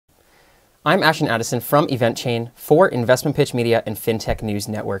I'm Ashton Addison from EventChain for Investment Pitch Media and FinTech News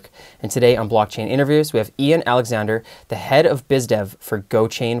Network. And today on Blockchain Interviews, we have Ian Alexander, the head of BizDev for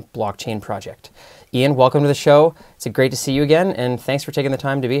GoChain blockchain project. Ian, welcome to the show. It's great to see you again, and thanks for taking the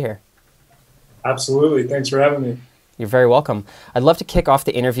time to be here. Absolutely. Thanks for having me. You're very welcome. I'd love to kick off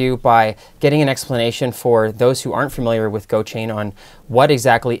the interview by getting an explanation for those who aren't familiar with GoChain on what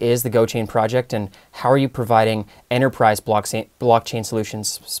exactly is the GoChain project and how are you providing enterprise blockchain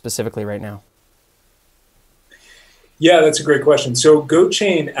solutions specifically right now? Yeah, that's a great question. So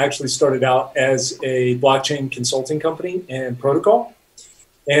GoChain actually started out as a blockchain consulting company and protocol.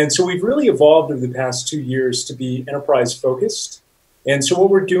 And so we've really evolved over the past 2 years to be enterprise focused. And so what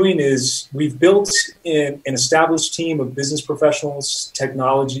we're doing is we've built an established team of business professionals,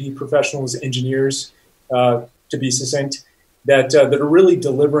 technology professionals, engineers, to be succinct, that are really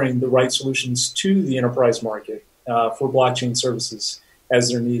delivering the right solutions to the enterprise market for blockchain services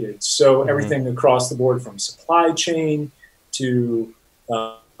as they're needed. So everything across the board from supply chain to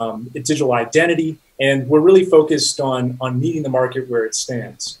digital identity. And we're really focused on meeting the market where it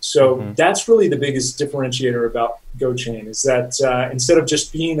stands. So that's really the biggest differentiator about GoChain is that instead of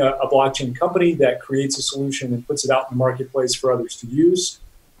just being a blockchain company that creates a solution and puts it out in the marketplace for others to use,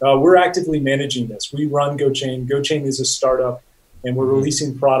 we're actively managing this. We run GoChain. GoChain is a startup, and we're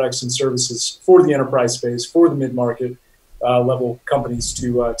releasing products and services for the enterprise space, for the mid-market level companies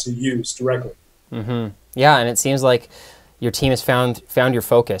to use directly. Yeah, and it seems like your team has found your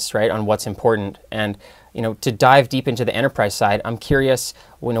focus, right, on what's important. And to dive deep into the enterprise side, I'm curious,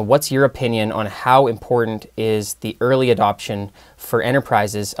 what's your opinion on how important is the early adoption for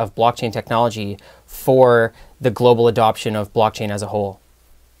enterprises of blockchain technology for the global adoption of blockchain as a whole?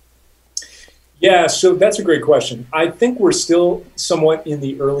 Yeah, so that's a great question. I think we're still somewhat in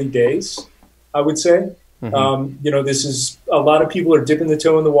the early days, I would say. This is a lot of people are dipping the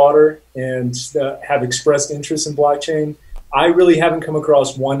toe in the water and have expressed interest in blockchain. I really haven't come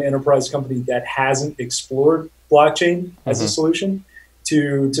across one enterprise company that hasn't explored blockchain as a solution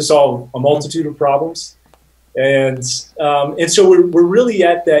to solve a multitude of problems. And so we're really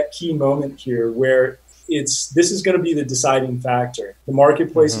at that key moment here where this is going to be the deciding factor. The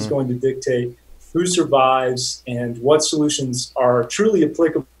marketplace is going to dictate who survives and what solutions are truly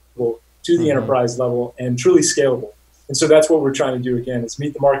applicable to the enterprise level and truly scalable. And so that's what we're trying to do again, is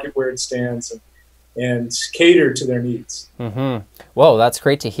meet the market where it stands and cater to their needs. Well, that's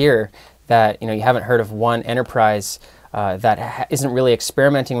great to hear that you haven't heard of one enterprise that isn't really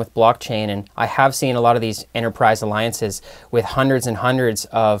experimenting with blockchain. And I have seen a lot of these enterprise alliances with hundreds and hundreds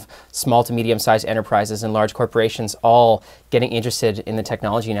of small to medium-sized enterprises and large corporations all getting interested in the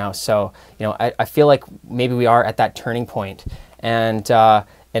technology now. So I feel like maybe we are at that turning point. And a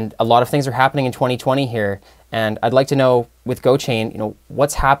lot of things are happening in 2020 here. And I'd like to know, with GoChain,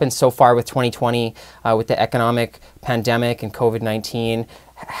 what's happened so far with 2020, with the economic pandemic and COVID-19.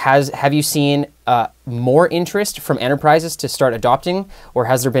 Have you seen more interest from enterprises to start adopting, or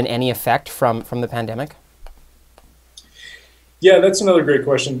has there been any effect from the pandemic? Yeah, that's another great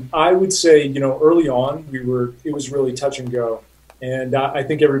question. I would say, early on, it was really touch and go. And I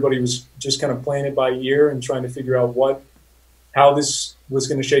think everybody was just kind of playing it by ear and trying to figure out how this was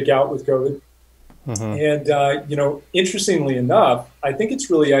going to shake out with COVID. And, interestingly enough, I think it's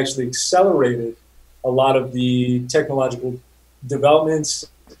really actually accelerated a lot of the technological developments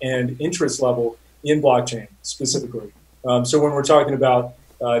and interest level in blockchain specifically. So when we're talking about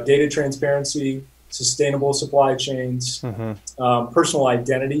data transparency, sustainable supply chains, personal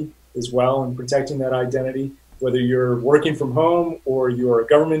identity as well, and protecting that identity, whether you're working from home or you're a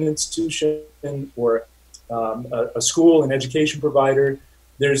government institution or a school, an education provider,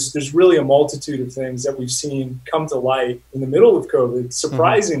 there's really a multitude of things that we've seen come to light in the middle of COVID,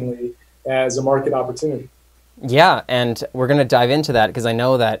 surprisingly, as a market opportunity. Yeah, and we're going to dive into that because I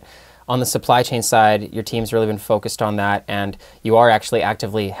know that on the supply chain side, your team's really been focused on that, and you are actually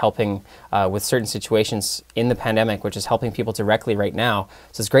actively helping with certain situations in the pandemic, which is helping people directly right now.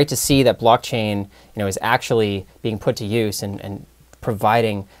 So it's great to see that blockchain, is actually being put to use and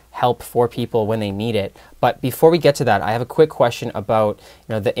providing help for people when they need it. But before we get to that, I have a quick question about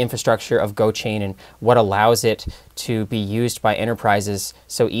the infrastructure of GoChain and what allows it to be used by enterprises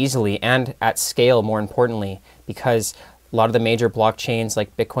so easily and at scale, more importantly, because a lot of the major blockchains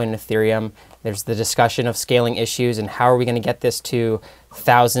like Bitcoin and Ethereum, there's the discussion of scaling issues and how are we going to get this to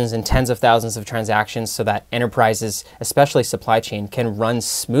thousands and tens of thousands of transactions so that enterprises, especially supply chain, can run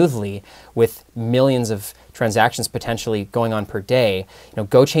smoothly with millions of transactions potentially going on per day.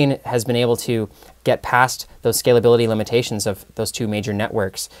 GoChain has been able to get past those scalability limitations of those two major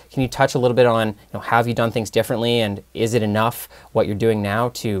networks. Can you touch a little bit on how have you done things differently, and is it enough what you're doing now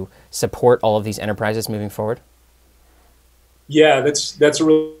to support all of these enterprises moving forward? Yeah, that's a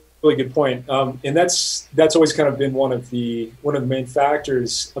really good point, and that's always kind of been one of the main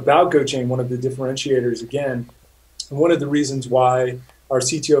factors about GoChain, one of the differentiators again, and one of the reasons why our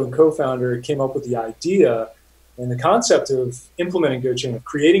CTO and co-founder came up with the idea and the concept of implementing GoChain, of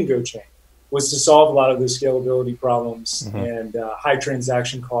creating GoChain, was to solve a lot of those scalability problems and high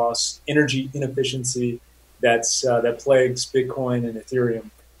transaction costs, energy inefficiency that plagues Bitcoin and Ethereum,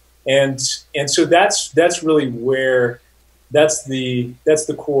 and so that's really where that's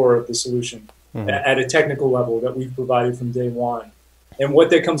the core of the solution at a technical level that we've provided from day one. And what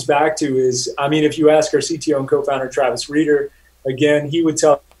that comes back to is, I mean, if you ask our CTO and co-founder Travis Reeder, again, he would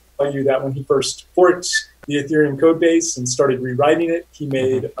tell you that when he first forked the Ethereum code base and started rewriting it, he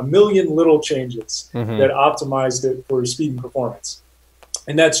made a million little changes that optimized it for speed and performance.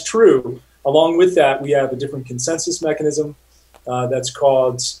 And that's true. Along with that, we have a different consensus mechanism that's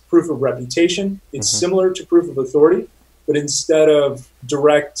called proof of reputation. It's similar to proof of authority, but instead of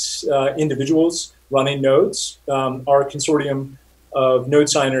direct individuals running nodes, our consortium of node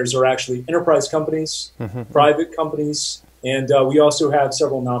signers are actually enterprise companies, private companies, and we also have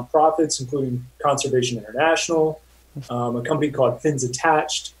several nonprofits, including Conservation International, a company called Fins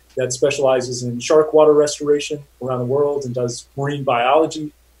Attached that specializes in shark water restoration around the world and does marine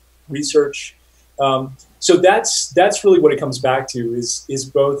biology research. So that's really what it comes back to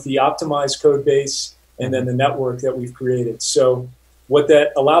is both the optimized code base and then the network that we've created. So what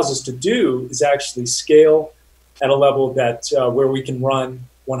that allows us to do is actually scale at a level that where we can run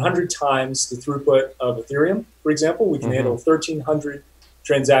 100 times the throughput of Ethereum, for example. We can handle 1,300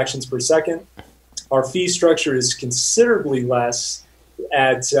 transactions per second. Our fee structure is considerably less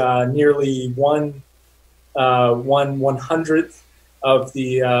at nearly one 1/100th of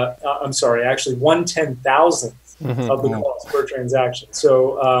the, I'm sorry, actually 1/10,000th of the cost per transaction.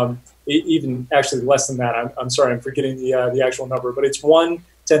 So even actually less than that. I'm sorry, I'm forgetting the actual number, but it's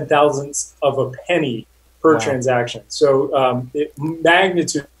 1/10,000th of a penny per transaction. So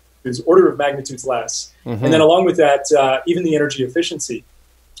magnitude is order of magnitudes less. And then along with that, even the energy efficiency,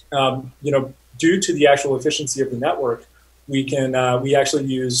 due to the actual efficiency of the network, we actually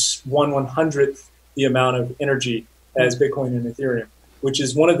use 1/100th the amount of energy as Bitcoin and Ethereum, which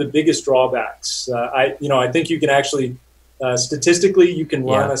is one of the biggest drawbacks. I think you can actually, statistically, you can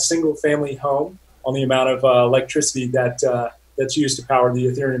run a single family home on the amount of electricity that's used to power the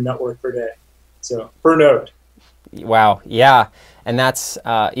Ethereum network per day. So per node. Wow. Yeah. And that's,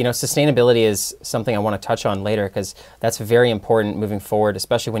 sustainability is something I want to touch on later because that's very important moving forward,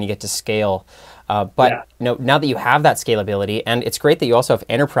 especially when you get to scale. But now that you have that scalability, and it's great that you also have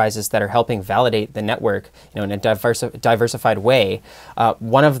enterprises that are helping validate the network, in a diversified way.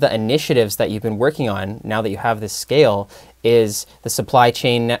 One of the initiatives that you've been working on now that you have this scale is the supply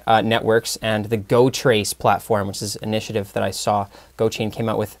chain networks and the GoTrace platform, which is an initiative that I saw GoChain came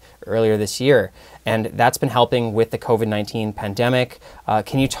out with earlier this year. And that's been helping with the COVID-19 pandemic.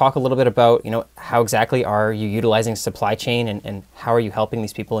 Can you talk a little bit about, how exactly are you utilizing supply chain and how are you helping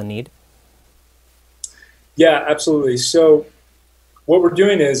these people in need? Yeah, absolutely. So what we're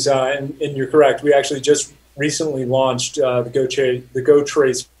doing is, and you're correct, we actually just recently launched the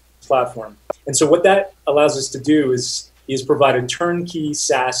GoTrace platform. And so what that allows us to do is provide a turnkey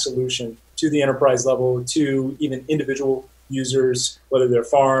SaaS solution to the enterprise level, to even individual users, whether they're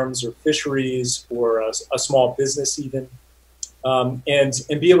farms or fisheries or a small business even, and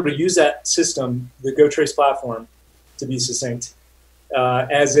be able to use that system, the GoTrace platform, to be succinct,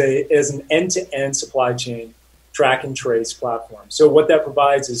 as an end-to-end supply chain track and trace platform. So what that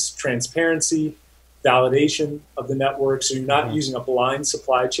provides is transparency, validation of the network. So you're not using a blind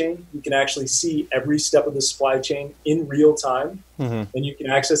supply chain. You can actually see every step of the supply chain in real time, and you can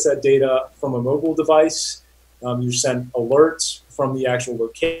access that data from a mobile device. You send alerts from the actual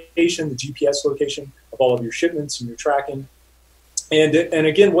location, the GPS location of all of your shipments and your tracking. And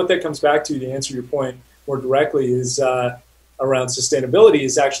again, what that comes back to answer your point more directly, is around sustainability,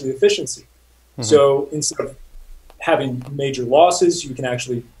 is actually efficiency. So instead of having major losses, you can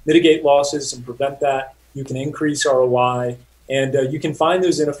actually mitigate losses and prevent that. You can increase ROI, and you can find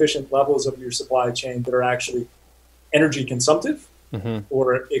those inefficient levels of your supply chain that are actually energy consumptive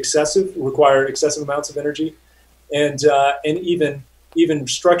or excessive, require excessive amounts of energy, and even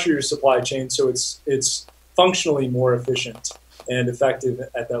structure your supply chain so it's functionally more efficient and effective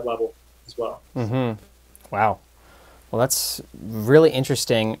at that level as well. Wow. Well, that's really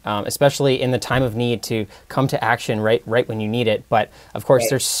interesting, especially in the time of need to come to action right when you need it. But of course,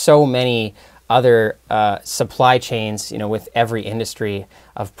 there's so many other supply chains, with every industry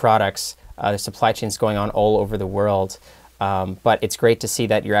of products. There's supply chains going on all over the world. But it's great to see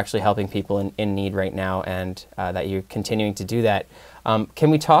that you're actually helping people in need right now, and that you're continuing to do that.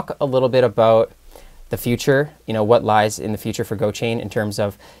 Can we talk a little bit about the future, what lies in the future for GoChain in terms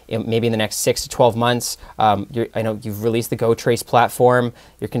of maybe in the next 6 to 12 months? I know you've released the GoTrace platform.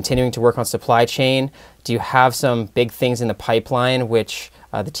 You're continuing to work on supply chain. Do you have some big things in the pipeline which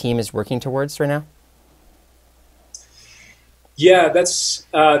the team is working towards right now? Yeah, that's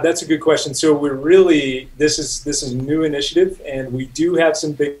a good question. So we're really, this is a new initiative, and we do have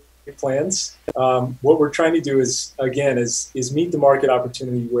some big plans. What we're trying to do is, again, is meet the market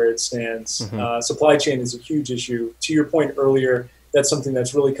opportunity where it stands. Supply chain is a huge issue. To your point earlier, that's something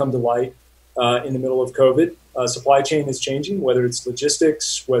that's really come to light in the middle of COVID. Supply chain is changing, whether it's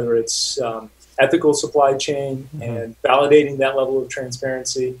logistics, whether it's ethical supply chain, and validating that level of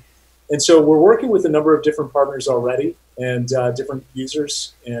transparency. And so we're working with a number of different partners already, and different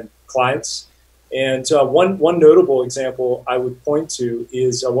users and clients. And one notable example I would point to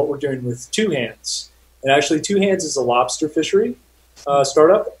is what we're doing with Two Hands. And actually, Two Hands is a lobster fishery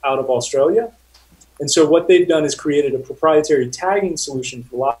startup out of Australia. And so what they've done is created a proprietary tagging solution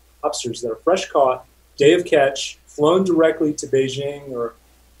for lobsters that are fresh caught, day of catch, flown directly to Beijing or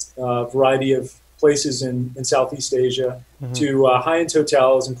a variety of places in Southeast Asia to high-end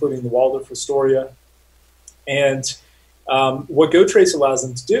hotels, including the Waldorf Astoria. And what GoTrace allows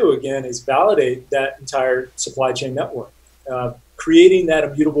them to do, again, is validate that entire supply chain network, creating that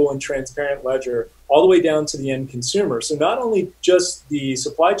immutable and transparent ledger all the way down to the end consumer. So not only just the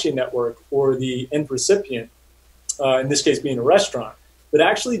supply chain network or the end recipient, in this case being a restaurant, but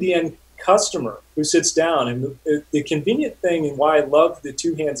actually the end customer who sits down. And the convenient thing, and why I love the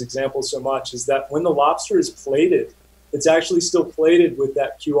Two Hands example so much, is that when the lobster is plated, it's actually still plated with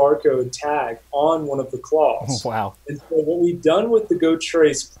that QR code tag on one of the claws. Wow. And so what we've done with the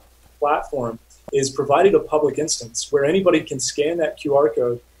GoTrace platform is provided a public instance where anybody can scan that QR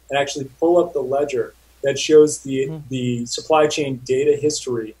code and actually pull up the ledger that shows the supply chain data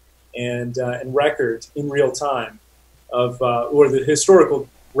history and record in real time of, or the historical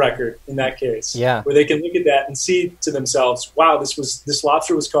record in that case. Yeah. Where they can look at that and see to themselves, wow, this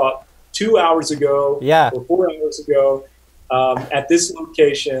lobster was caught 2 hours ago or 4 hours ago at this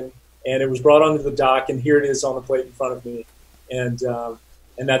location, and it was brought onto the dock, and here it is on the plate in front of me, and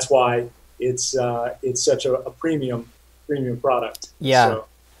that's why it's such a premium product. Yeah. So.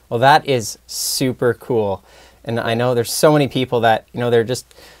 Well, that is super cool, and I know there's so many people that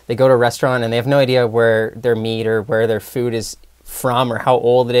they go to a restaurant and they have no idea where their meat or where their food is from or how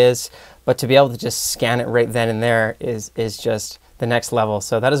old it is, but to be able to just scan it right then and there is just the next level.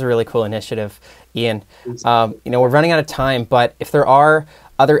 So that is a really cool initiative, Ian. We're running out of time, but if there are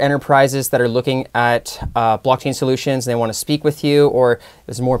other enterprises that are looking at blockchain solutions and they want to speak with you, or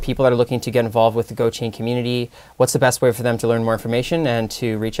there's more people that are looking to get involved with the GoChain community, what's the best way for them to learn more information and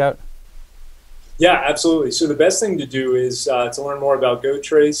to reach out? Yeah, absolutely. So the best thing to do is to learn more about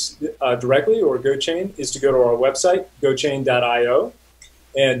GoTrace directly or GoChain is to go to our website, GoChain.io.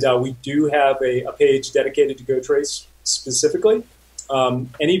 And we do have a page dedicated to GoTrace specifically.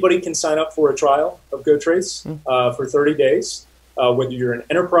 Anybody can sign up for a trial of GoTrace for 30 days, whether you're an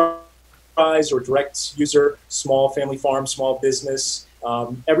enterprise or direct user, small family farm, small business,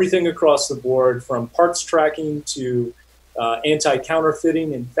 everything across the board from parts tracking to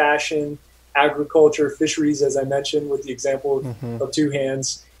anti-counterfeiting in fashion, agriculture, fisheries, as I mentioned with the example of Two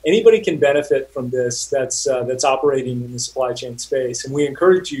Hands. Anybody can benefit from this that's operating in the supply chain space. And we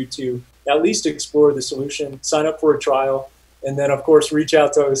encourage you to at least explore the solution, sign up for a trial, and then, of course, reach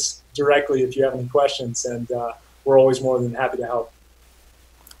out to us directly if you have any questions. And we're always more than happy to help.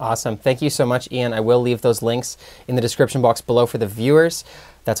 Awesome. Thank you so much, Ian. I will leave those links in the description box below for the viewers.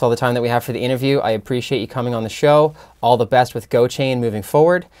 That's all the time that we have for the interview. I appreciate you coming on the show. All the best with GoChain moving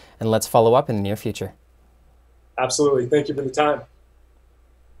forward, and let's follow up in the near future. Absolutely. Thank you for the time.